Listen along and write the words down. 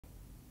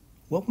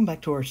Welcome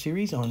back to our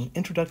series on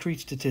Introductory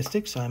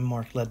Statistics. I'm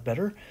Mark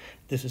Ledbetter.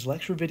 This is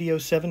lecture video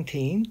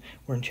 17.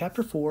 We're in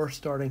chapter 4,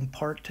 starting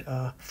part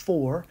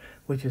 4,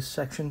 which is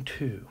section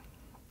 2.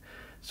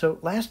 So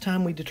last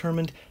time we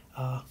determined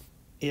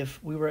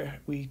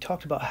we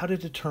talked about how to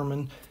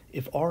determine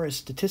if R is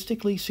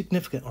statistically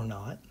significant or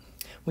not.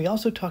 We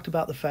also talked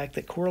about the fact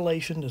that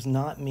correlation does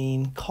not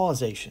mean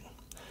causation.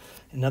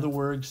 In other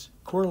words,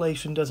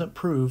 correlation doesn't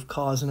prove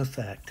cause and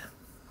effect.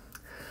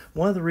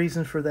 One of the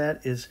reasons for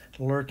that is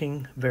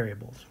lurking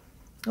variables.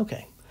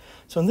 Okay,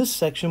 so in this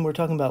section we're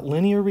talking about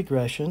linear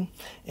regression,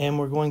 and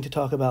we're going to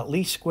talk about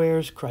least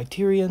squares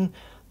criterion,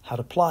 how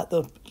to plot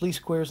the least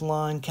squares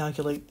line,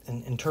 calculate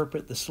and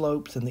interpret the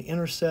slopes and the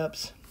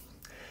intercepts,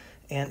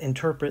 and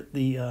interpret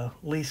the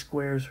least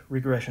squares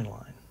regression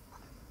line.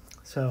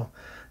 So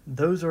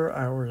those are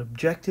our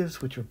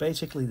objectives, which are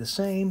basically the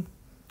same.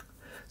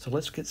 So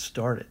let's get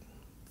started.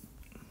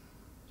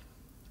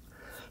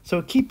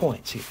 So key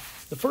points here.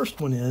 The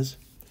first one is,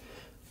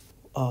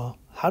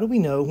 how do we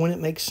know when it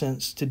makes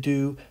sense to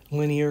do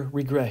linear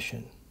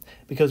regression?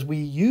 Because we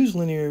use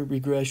linear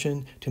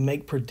regression to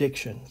make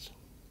predictions.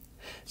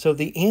 So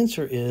the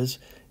answer is,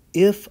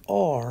 if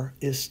R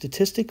is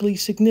statistically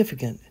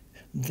significant,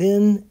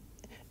 then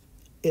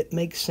it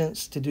makes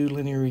sense to do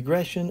linear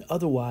regression.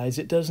 Otherwise,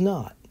 it does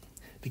not.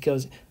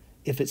 Because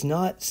if it's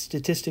not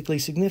statistically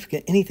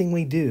significant, anything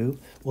we do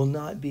will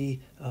not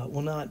be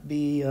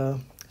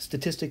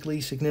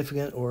statistically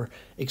significant or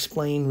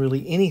explain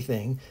really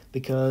anything,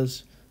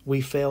 because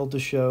we failed to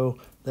show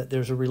that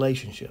there's a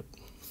relationship.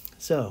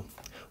 So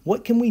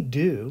what can we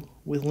do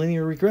with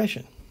linear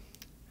regression?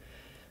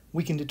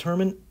 We can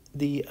determine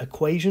the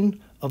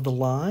equation of the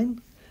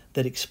line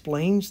that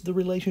explains the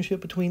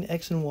relationship between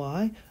x and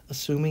y,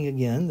 assuming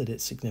again that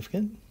it's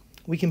significant.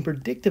 We can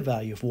predict a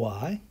value of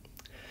y.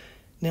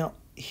 Now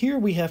here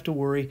we have to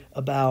worry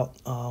about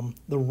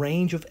the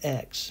range of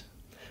x.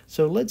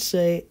 So let's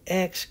say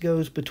x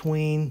goes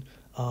between,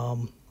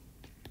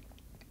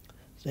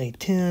 say,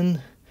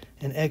 10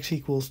 and x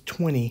equals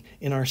 20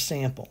 in our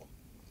sample.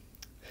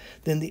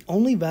 Then the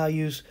only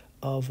values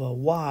of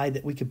y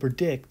that we could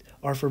predict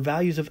are for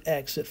values of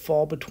x that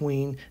fall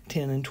between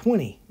 10 and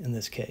 20 in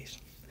this case.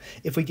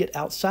 If we get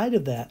outside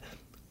of that,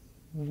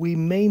 we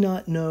may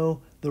not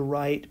know the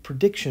right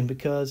prediction,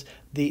 because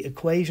the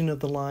equation of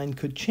the line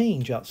could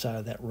change outside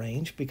of that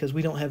range because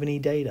we don't have any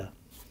data.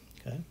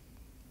 Okay?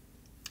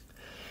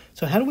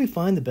 So how do we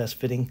find the best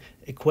fitting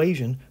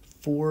equation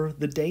for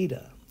the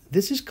data?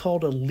 This is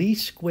called a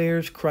least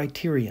squares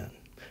criterion.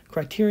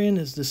 Criterion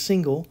is the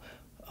single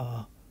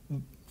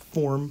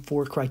form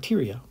for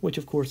criteria, which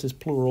of course is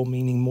plural,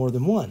 meaning more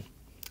than one.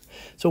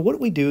 So what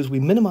we do is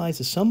we minimize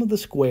the sum of the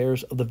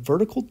squares of the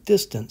vertical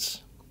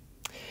distance.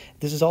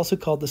 This is also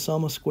called the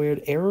sum of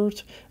squared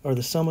errors, or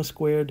the sum of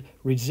squared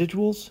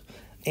residuals,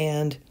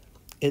 and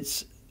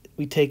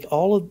we take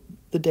all of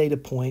the data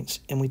points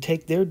and we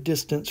take their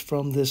distance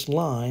from this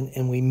line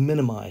and we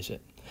minimize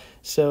it.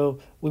 So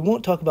we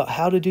won't talk about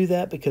how to do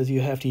that because you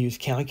have to use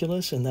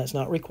calculus, and that's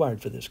not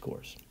required for this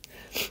course.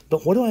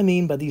 But what do I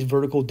mean by these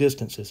vertical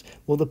distances?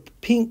 Well, the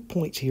pink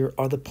points here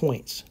are the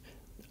points,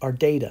 our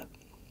data.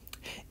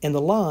 And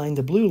the line,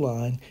 the blue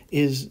line,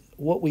 is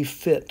what we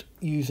fit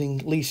using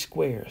least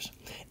squares.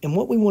 And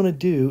what we want to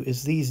do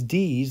is these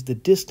d's, the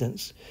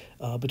distance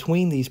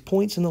between these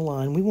points in the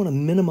line, we want to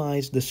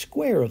minimize the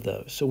square of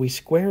those. So we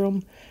square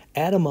them,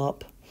 add them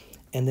up,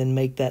 and then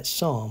make that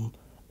sum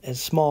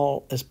as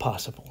small as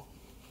possible.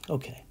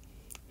 Okay.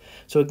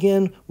 So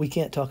again, we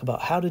can't talk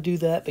about how to do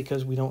that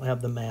because we don't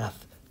have the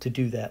math to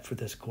do that for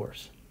this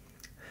course.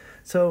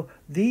 So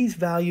these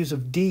values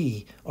of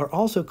d are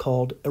also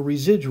called a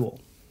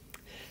residual.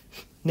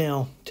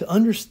 Now, to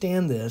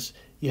understand this,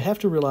 you have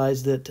to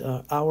realize that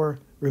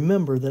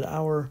remember that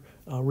our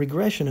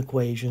regression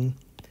equation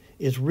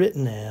is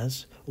written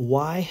as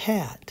y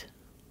hat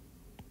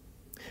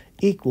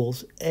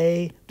equals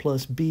a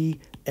plus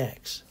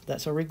bx.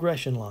 That's our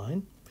regression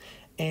line.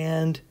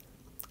 And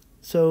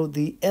so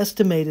the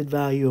estimated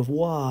value of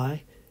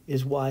y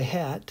is y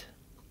hat,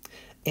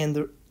 and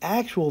the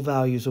actual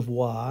values of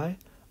y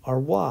are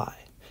y.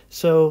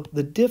 So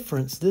the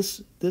difference,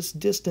 this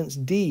distance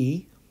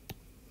d,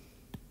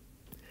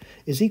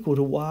 is equal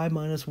to y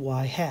minus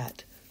y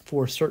hat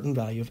for a certain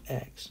value of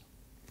x.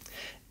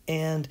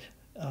 And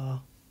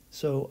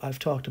so I've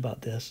talked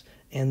about this,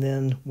 and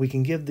then we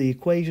can give the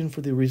equation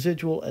for the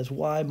residual as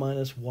y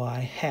minus y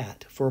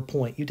hat for a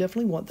point. You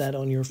definitely want that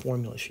on your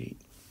formula sheet.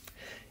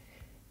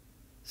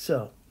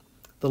 So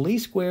the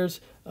least squares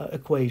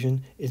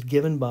equation is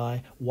given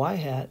by y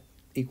hat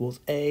equals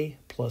a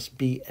plus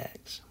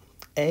bx.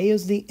 A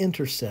is the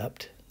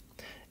intercept.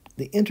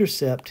 The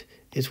intercept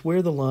is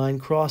where the line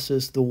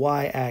crosses the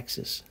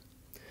y-axis.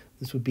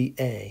 This would be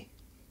A.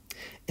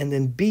 And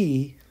then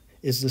B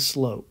is the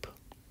slope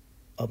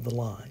of the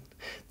line.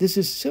 This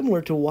is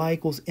similar to y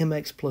equals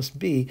mx plus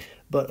b,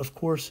 but of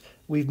course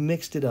we've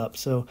mixed it up.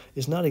 So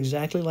it's not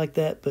exactly like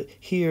that, but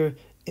here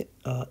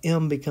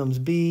m becomes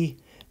b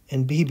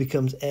and b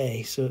becomes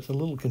a. So it's a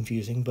little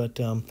confusing, but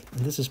and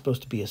this is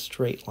supposed to be a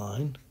straight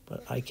line,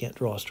 but I can't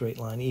draw a straight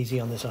line. Easy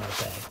on this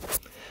iPad.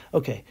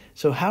 Okay,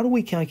 so how do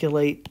we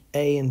calculate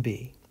A and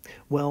B?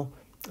 Well,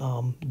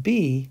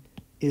 B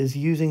is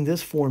using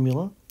this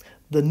formula.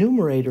 The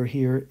numerator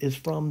here is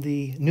from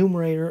the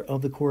numerator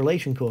of the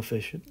correlation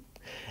coefficient,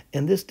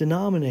 and this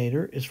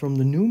denominator is from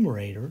the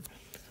numerator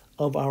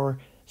of our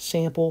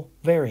sample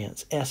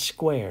variance, S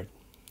squared.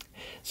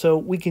 So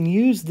we can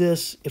use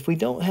this, if we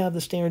don't have the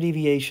standard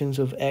deviations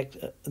of X,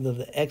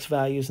 the X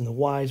values and the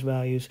Y's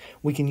values,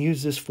 we can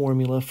use this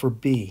formula for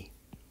B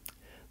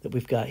that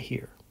we've got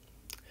here.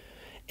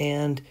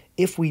 And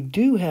if we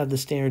do have the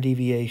standard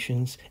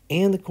deviations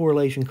and the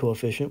correlation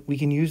coefficient, we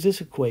can use this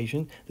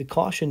equation. The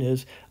caution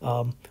is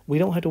we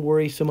don't have to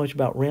worry so much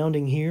about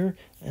rounding here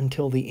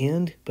until the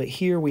end, but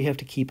here we have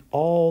to keep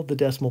all the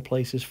decimal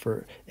places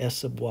for S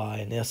sub y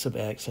and S sub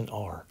x and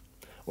r,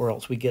 or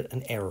else we get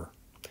an error,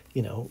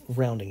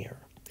 rounding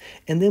error.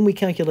 And then we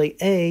calculate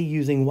A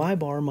using y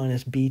bar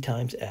minus b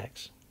times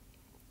x.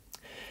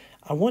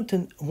 I want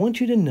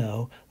you to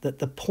know that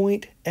the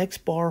point x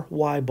bar,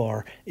 y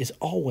bar is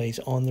always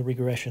on the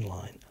regression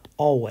line,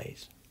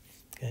 always.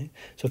 Okay?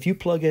 So if you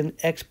plug in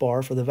x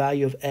bar for the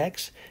value of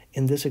x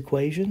in this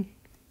equation,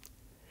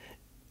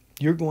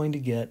 you're going to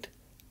get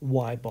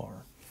y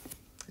bar.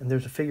 And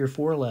there's a figure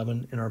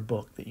 411 in our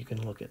book that you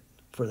can look at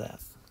for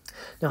that.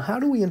 Now, how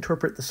do we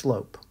interpret the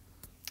slope?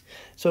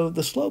 So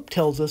the slope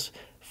tells us,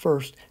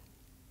 first,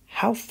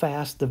 how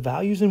fast the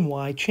values in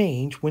y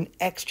change when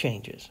x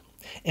changes.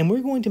 And we're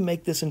going to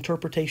make this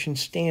interpretation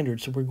standard,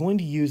 so we're going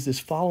to use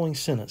this following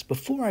sentence.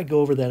 Before I go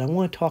over that, I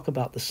want to talk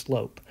about the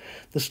slope.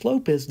 The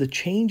slope is the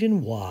change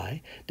in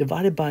y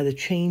divided by the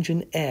change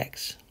in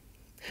x.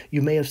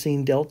 You may have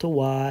seen delta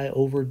y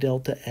over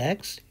delta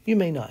x. You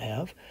may not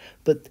have,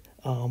 but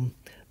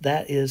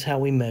that is how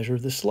we measure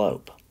the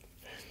slope.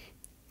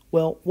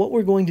 Well, what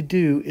we're going to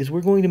do is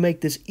we're going to make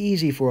this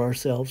easy for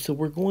ourselves, so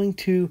we're going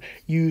to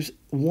use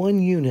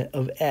 1 unit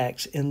of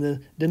x in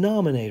the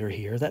denominator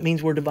here. That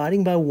means we're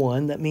dividing by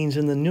 1. That means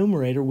in the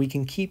numerator we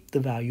can keep the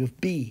value of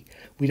b.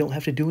 We don't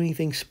have to do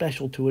anything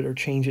special to it or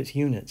change its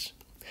units.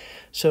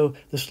 So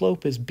the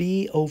slope is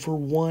b over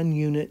 1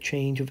 unit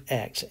change of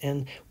x,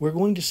 and we're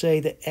going to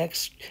say that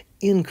x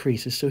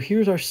increases. So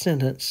here's our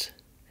sentence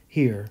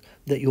here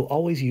that you'll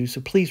always use,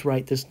 so please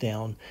write this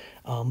down.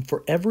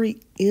 For every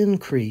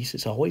increase,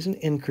 it's always an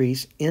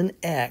increase in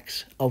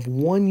x of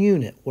 1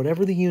 unit,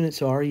 whatever the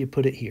units are, you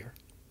put it here.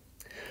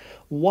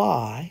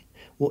 Y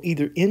will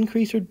either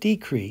increase or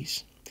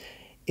decrease.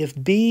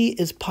 If b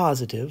is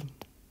positive,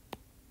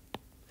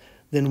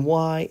 then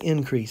y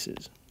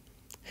increases.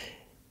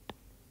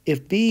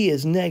 If b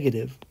is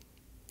negative,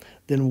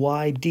 then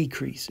y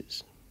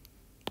decreases.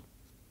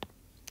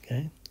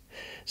 Okay?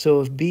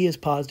 So if b is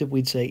positive,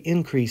 we'd say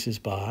increases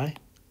by.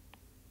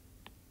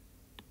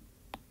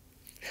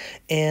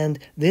 And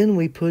then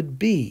we put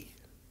b.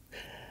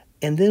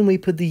 And then we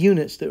put the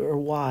units that are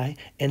y.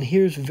 And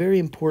here's very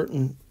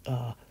important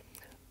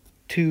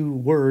 2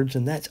 words,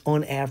 and that's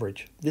on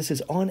average. This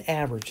is on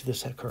average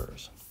this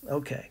occurs.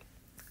 Okay.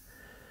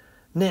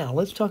 Now,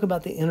 let's talk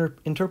about the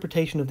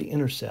interpretation of the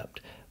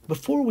intercept.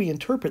 Before we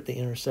interpret the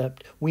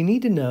intercept, we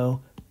need to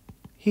know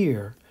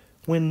here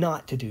when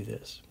not to do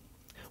this.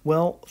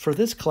 Well, for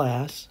this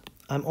class,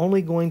 I'm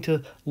only going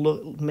to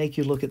make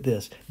you look at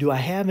this. Do I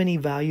have any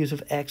values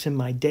of x in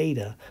my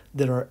data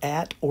that are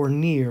at or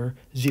near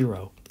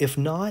 0? If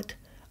not,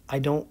 I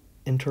don't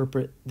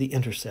interpret the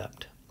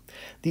intercept.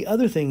 The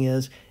other thing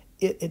is,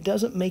 it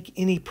doesn't make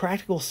any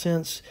practical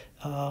sense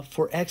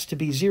for x to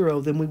be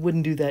 0, then we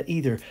wouldn't do that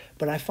either.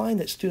 But I find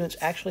that students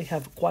actually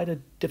have quite a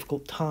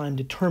difficult time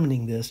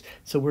determining this,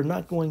 so we're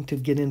not going to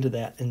get into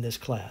that in this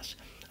class.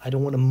 I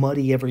don't want to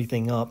muddy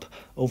everything up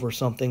over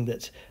something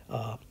that's,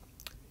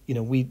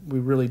 we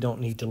really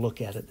don't need to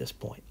look at this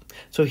point.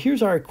 So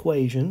here's our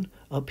equation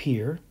up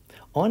here.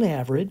 On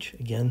average,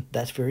 again,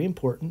 that's very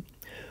important.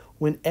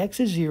 When x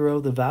is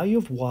 0, the value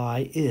of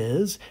y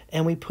is,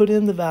 and we put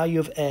in the value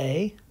of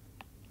a,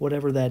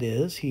 whatever that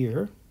is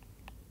here,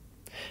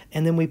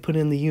 and then we put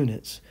in the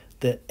units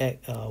that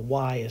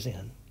y is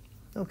in.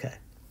 Okay.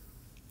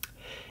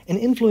 An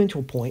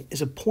influential point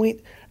is a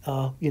point,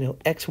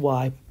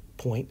 xy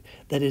point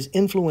that is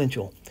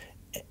influential.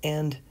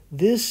 And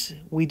this,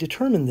 we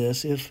determine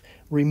this if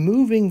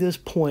removing this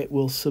point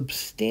will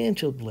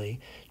substantially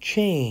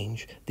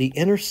change the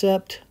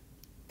intercept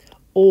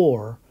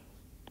or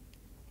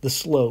the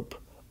slope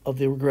of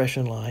the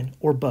regression line,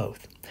 or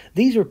both.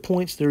 These are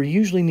points that are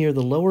usually near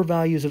the lower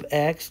values of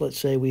x. Let's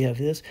say we have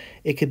this.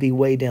 It could be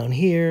way down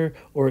here,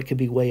 or it could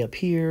be way up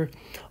here,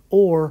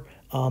 or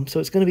so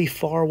it's going to be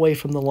far away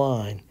from the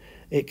line.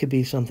 It could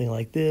be something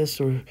like this,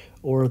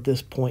 or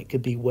this point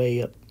could be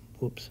way up.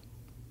 Whoops.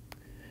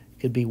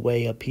 Could be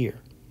way up here.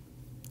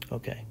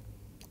 Okay.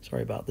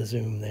 Sorry about the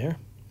zoom there.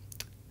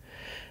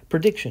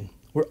 Prediction.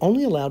 We're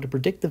only allowed to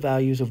predict the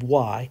values of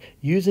y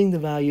using the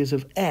values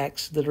of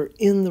x that are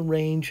in the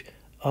range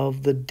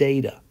of the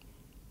data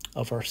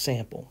of our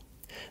sample.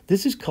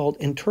 This is called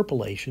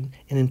interpolation,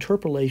 and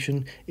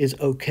interpolation is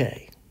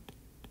okay.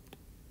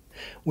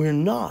 We're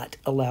not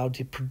allowed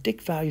to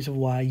predict values of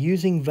y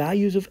using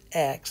values of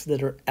x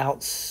that are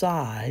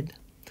outside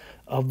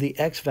of the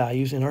x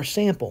values in our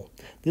sample.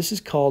 This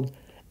is called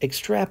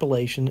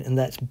extrapolation, and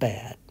that's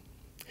bad.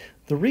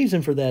 The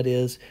reason for that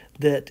is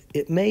that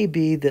it may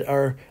be that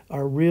our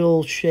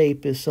real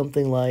shape is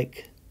something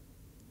like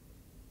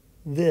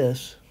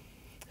this,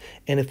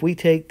 and if we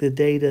take the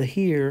data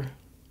here,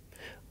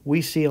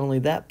 we see only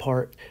that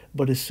part,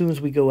 but as soon as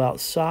we go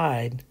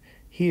outside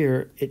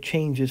here, it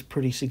changes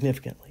pretty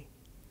significantly.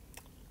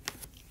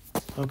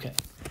 Okay,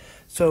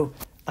 so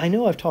I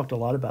know I've talked a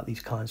lot about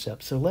these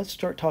concepts, so let's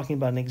start talking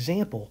about an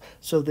example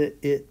so that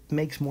it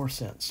makes more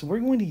sense. So we're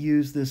going to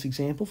use this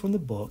example from the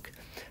book,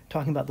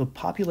 talking about the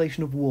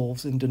population of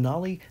wolves in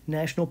Denali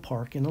National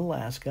Park in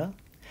Alaska,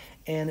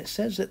 and it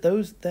says that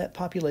that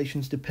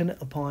population is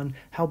dependent upon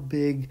how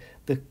big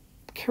the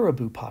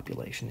caribou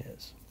population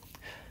is.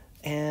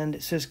 And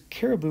it says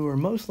caribou are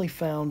mostly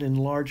found in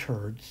large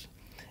herds,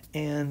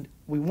 and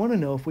we want to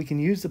know if we can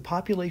use the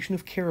population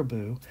of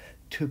caribou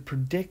to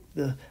predict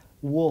the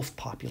wolf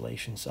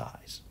population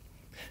size.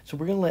 So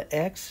we're going to let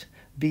X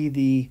be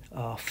the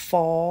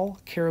fall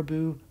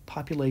caribou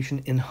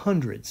population in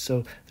hundreds.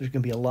 So there's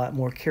going to be a lot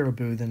more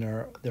caribou than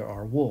there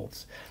are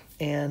wolves.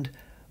 And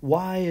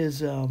Y is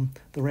the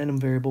random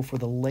variable for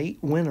the late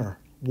winter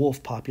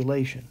wolf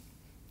population.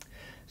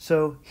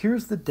 So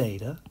here's the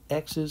data,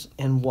 X's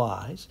and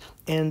Y's,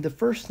 and the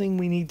first thing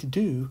we need to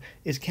do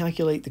is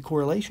calculate the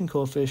correlation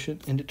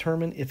coefficient and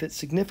determine if it's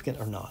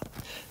significant or not.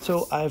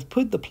 So I've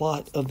put the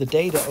plot of the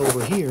data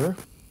over here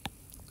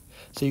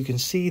so you can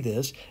see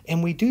this,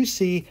 and we do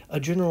see a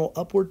general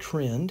upward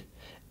trend,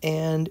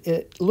 and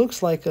it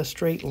looks like a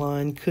straight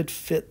line could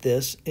fit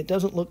this. It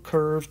doesn't look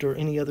curved or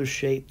any other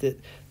shape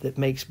that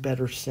makes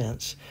better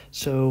sense.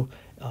 So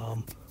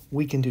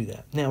we can do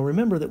that. Now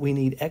remember that we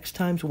need x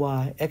times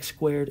y, x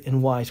squared,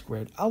 and y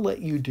squared. I'll let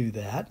you do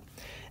that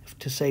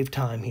to save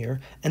time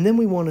here. And then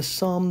we want to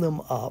sum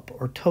them up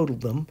or total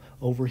them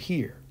over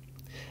here.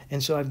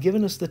 And so I've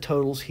given us the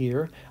totals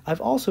here.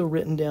 I've also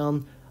written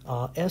down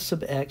S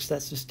sub x,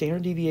 that's the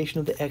standard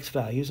deviation of the x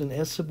values, and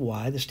S sub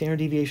y, the standard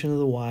deviation of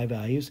the y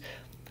values,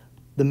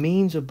 the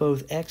means of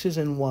both x's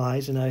and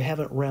y's, and I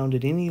haven't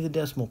rounded any of the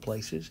decimal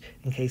places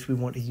in case we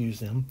want to use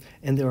them.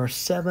 And there are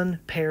 7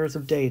 pairs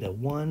of data.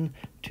 1,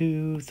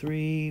 2,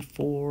 3,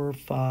 4,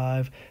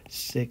 5,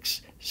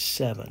 6,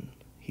 7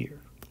 here.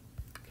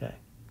 Okay.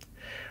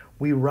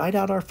 We write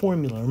out our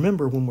formula.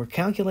 Remember, when we're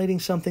calculating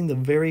something, the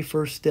very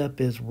first step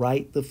is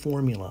write the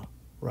formula.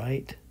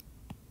 Write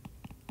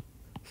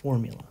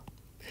formula.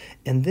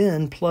 And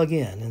then plug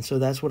in. And so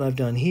that's what I've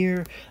done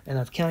here, and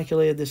I've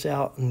calculated this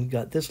out and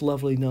got this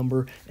lovely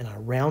number, and I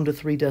round to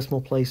 3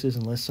 decimal places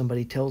unless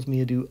somebody tells me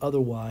to do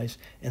otherwise,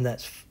 and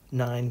that's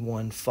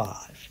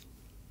 915.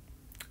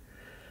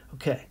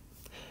 Okay,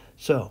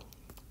 so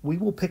we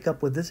will pick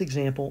up with this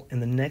example in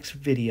the next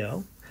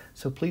video.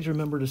 So please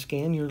remember to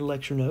scan your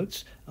lecture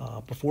notes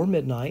before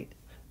midnight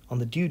on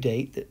the due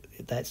date.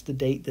 That's the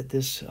date that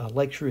this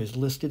lecture is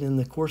listed in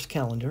the course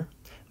calendar.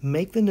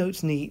 Make the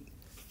notes neat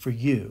for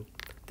you.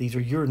 These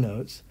are your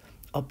notes.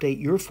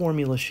 Update your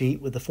formula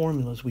sheet with the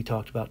formulas we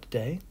talked about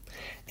today,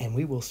 and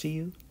we will see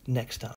you next time.